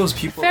think those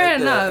people Fair at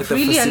the, enough, at the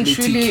really facility and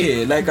truly,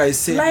 care? Like I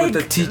said, with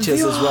the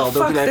teachers as well.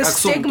 They'll be like,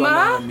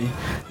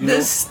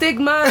 the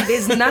stigma,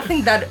 there's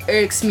nothing that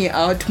irks me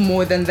out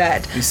more than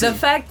that. The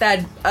fact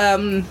that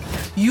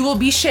you will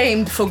be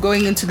shamed for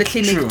going into the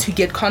clinic to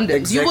get condoms.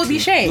 Exactly. You will be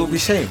shamed. You'll be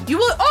shamed.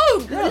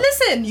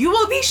 Listen, you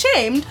will be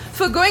shamed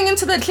for going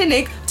into the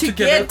clinic to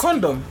get a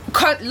condom.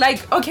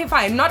 Okay,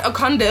 fine, not a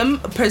condom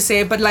per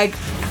se, but like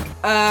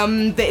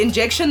the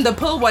injection, the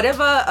pill,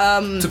 whatever,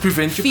 to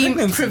prevent your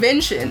pregnancy.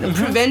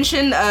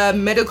 Prevention,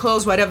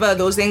 medicals, whatever,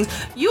 those things,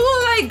 you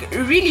will like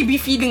really be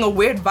feeling a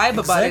weird vibe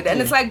about it.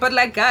 And it's like, but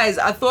like, guys,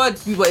 I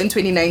thought we were in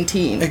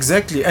 2019.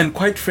 Exactly. And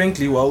quite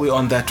frankly, while we're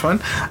on that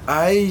one,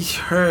 I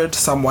heard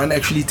someone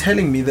actually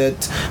telling me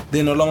that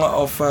they no longer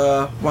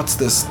offer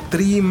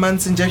 3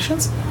 months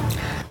injections.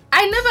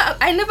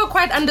 I never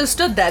quite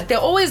understood that. They're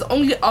always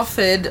only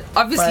offered,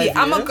 obviously,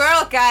 I'm a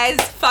girl, guys.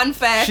 Fun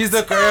fact. She's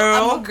a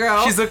girl. I'm a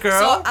girl. She's a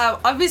girl. So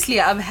obviously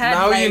I've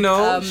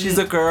had she's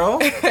a girl.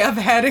 I've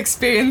had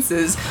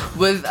experiences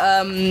with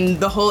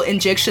the whole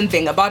injection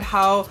thing, about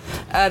how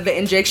the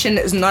injection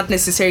is not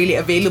necessarily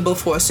available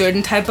for a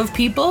certain type of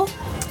people.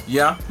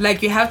 Yeah.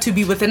 Like you have to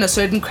be within a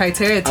certain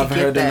criteria to get that.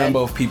 I've heard a number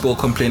of people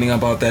complaining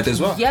about that as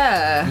well.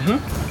 Yeah.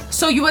 Mm-hmm.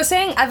 So you were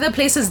saying other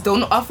places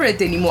don't offer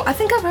it anymore. I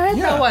think I've heard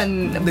that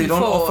one before. They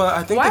don't offer,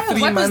 I think the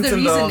 3 months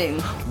and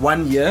the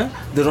 1 year,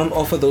 they don't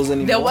offer those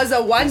anymore. There was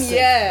a 1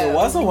 year. There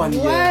was a 1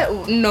 year.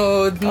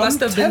 No, it must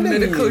have been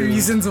medical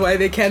reasons why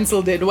they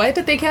cancelled it. Why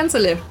did they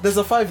cancel it? There's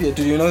a 5 year.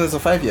 Did you know there's a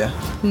 5 year?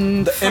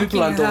 The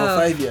implant of a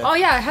 5 year. Oh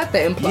yeah, I had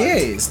the implant.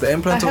 Yes, the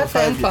implant of a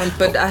 5 year.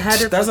 But I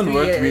had it doesn't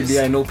work years. Really.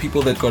 I know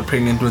people that got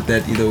pregnant with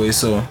that either way,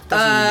 so really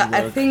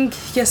I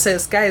think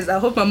yes, guys, I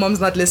hope my mom's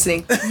not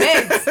listening.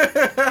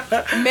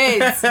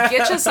 Maids,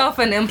 get yourself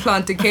an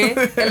implant, okay?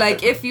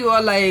 Like if you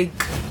are like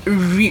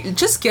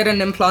just get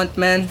an implant,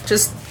 man.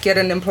 Just get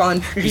an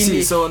implant. Really.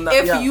 You see,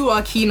 if you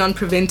are keen on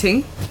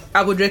preventing,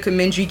 I would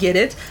recommend you get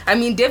it. I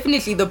mean,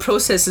 definitely the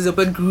process is a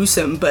bit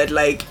gruesome, but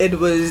like it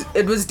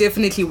was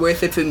definitely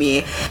worth it for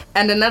me.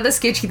 And another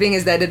sketchy thing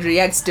is that it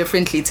reacts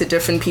differently to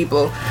different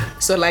people.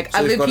 So like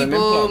other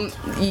people,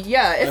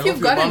 if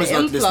you've got an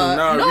implant,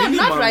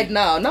 not right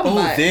now, not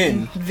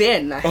mine.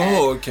 Then I had.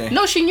 Oh, okay.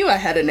 No, she knew I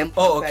had an implant.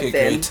 Oh, okay,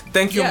 great.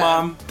 Thank you,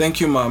 mom.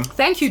 Thank you, mom.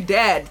 Thank you,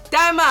 dad.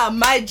 Dama,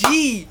 my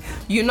G.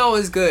 You know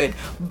it's good,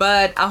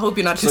 but I hope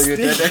you're not listening.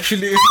 So your dad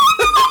actually.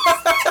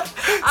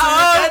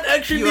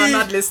 You are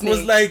not listening.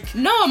 Was like,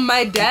 no,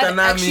 my dad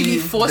actually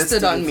forced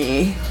it on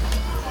me.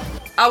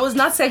 I was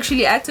not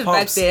sexually active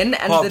back then,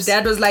 and the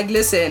dad was like,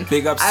 listen,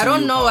 I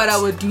don't know what I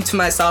would do to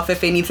myself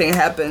if anything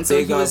happened. So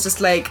he was just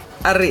like,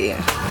 Are.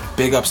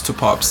 Big ups to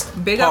Pops.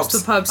 Big ups to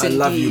Pops, indeed.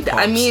 I love you, Pops.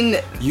 I mean,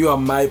 you are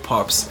my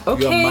Pops.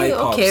 Okay, you are my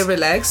Pops. Okay,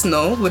 relax.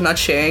 No, we're not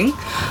sharing.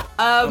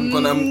 I've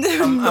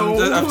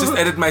just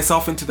added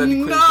myself into that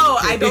equation. No,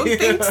 okay? I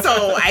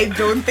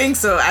don't think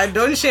so. I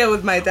don't share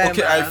with my dad.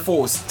 Okay, I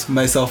forced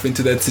myself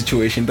into that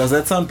situation. Does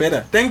that sound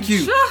better? Thank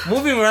you. Sure.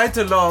 Moving right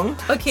along.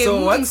 Okay,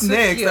 so what's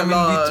next?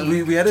 I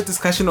mean, we had a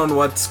discussion on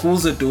what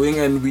schools are doing,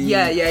 and we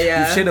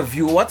shared a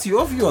view. What's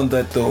your view on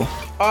that, though?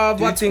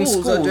 What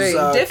schools are doing?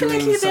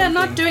 Definitely they are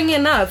not doing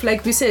enough.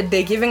 Like we said,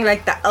 they're giving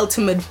like the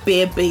ultimate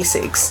bare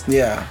basics.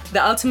 Yeah.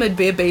 The ultimate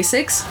bare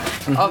basics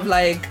of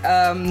like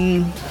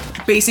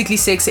basically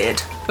sex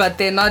ed. But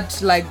they're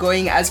not like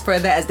going as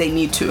further as they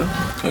need to.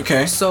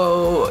 Okay.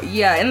 So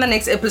yeah, in the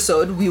next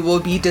episode we will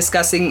be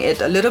discussing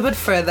it a little bit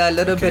further, a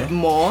little bit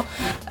more.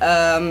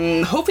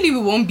 Hopefully we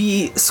won't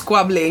be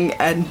squabbling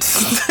and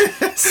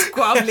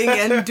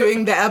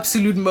doing the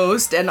absolute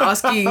most and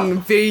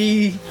asking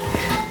very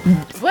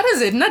what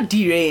is it? Not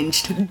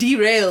deranged,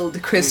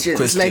 derailed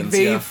Christians, like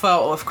very far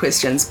off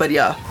Christians. But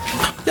yeah,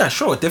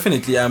 sure,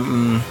 definitely.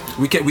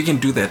 We can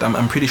do that.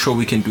 I'm pretty sure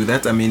we can do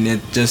that. I mean,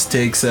 it just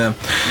takes a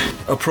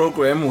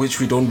program which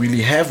we don't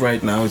really have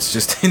right now. It's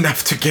just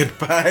enough to get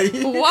by.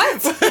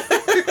 What?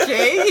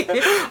 Okay.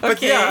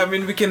 But yeah, I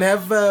mean, we can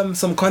have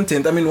some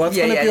content. I mean, what's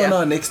going to be on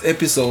our next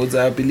episodes?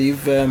 I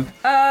believe we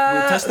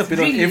touched a bit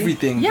on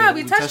everything. Yeah,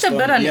 we touched a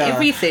bit on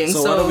everything.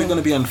 So what are we going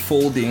to be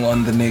unfolding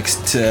on the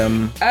next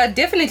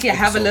definitely I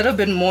have a little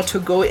bit more to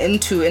go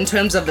into in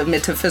terms of the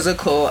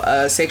metaphysical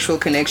sexual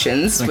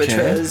connections, which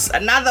was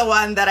another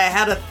one that I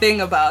had a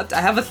thing about.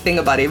 I have a thing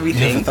about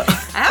everything.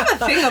 I have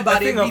a thing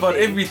about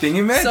everything.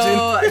 Imagine.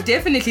 So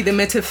definitely the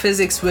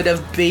metaphysics would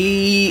have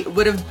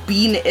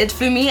been it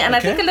for me, and I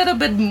think a little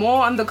bit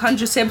more on the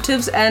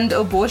contraceptives and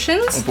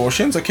abortions.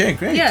 Okay,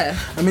 great. Yeah.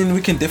 I mean,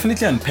 we can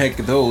definitely unpack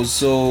those.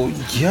 So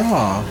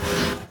yeah.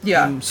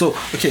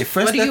 First,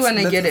 what do you want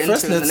to get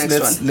into the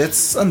next one?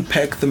 Let's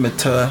unpack the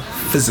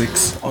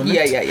metaphysics on it.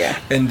 Yeah.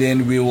 And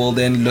then we will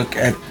then look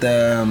at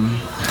the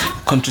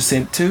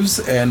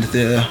contraceptives and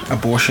the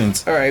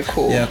abortions. All right,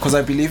 cool. Yeah, because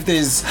I believe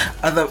there's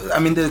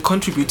there are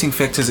contributing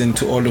factors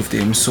into all of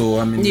them. So,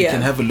 I mean, we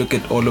can have a look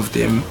at all of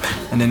them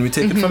and then we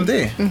take it from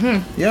there.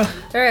 Yeah.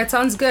 All right,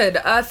 sounds good.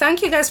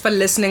 Thank you guys for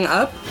listening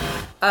up.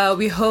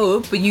 We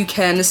hope you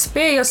can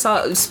spare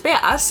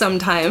us some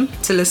time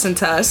to listen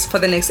to us for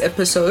the next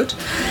episode.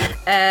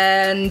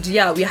 And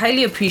yeah, we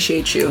highly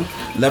appreciate you.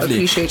 Lovely.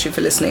 Appreciate you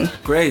for listening.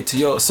 Great.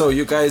 So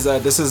you guys,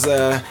 this is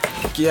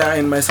Kia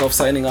and myself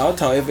signing out.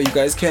 However, you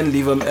guys can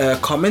leave a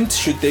comment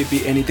should there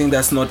be anything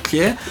that's not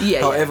clear.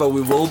 However,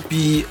 we will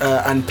be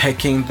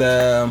unpacking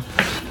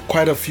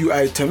quite a few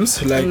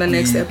items like in the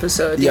next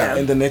episode.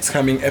 In the next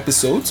coming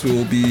episodes, we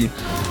will be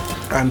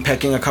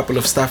unpacking a couple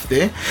of stuff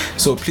there,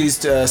 so please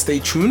stay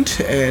tuned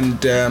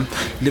and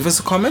leave us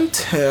a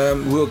comment.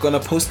 We're gonna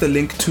post the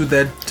link to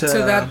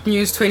that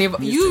News 24.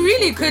 You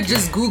really could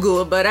just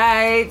Google, but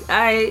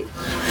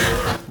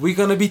we're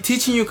gonna be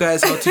teaching you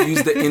guys how to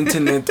use the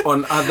internet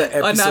on other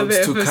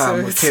episodes to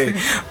come. Okay,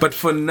 but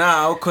for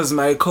now, because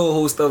my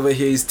co-host over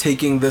here is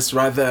taking this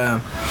rather,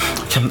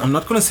 I'm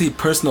not gonna say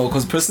personal,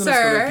 because personal is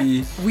gonna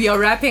be. We are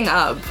wrapping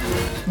up.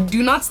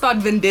 Do not start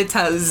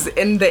vendettas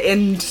in the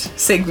end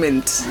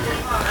segment.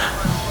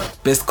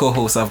 Best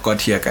co-host I've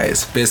got here,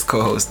 guys. Best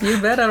co-host. You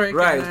better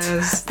recognize.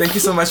 Right. Thank you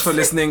so much for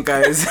listening,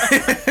 guys.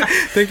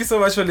 Thank you so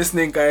much for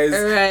listening, guys.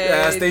 All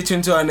right. Stay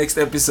tuned to our next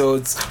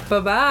episodes.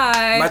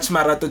 Bye-bye. Much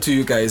marato to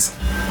you guys.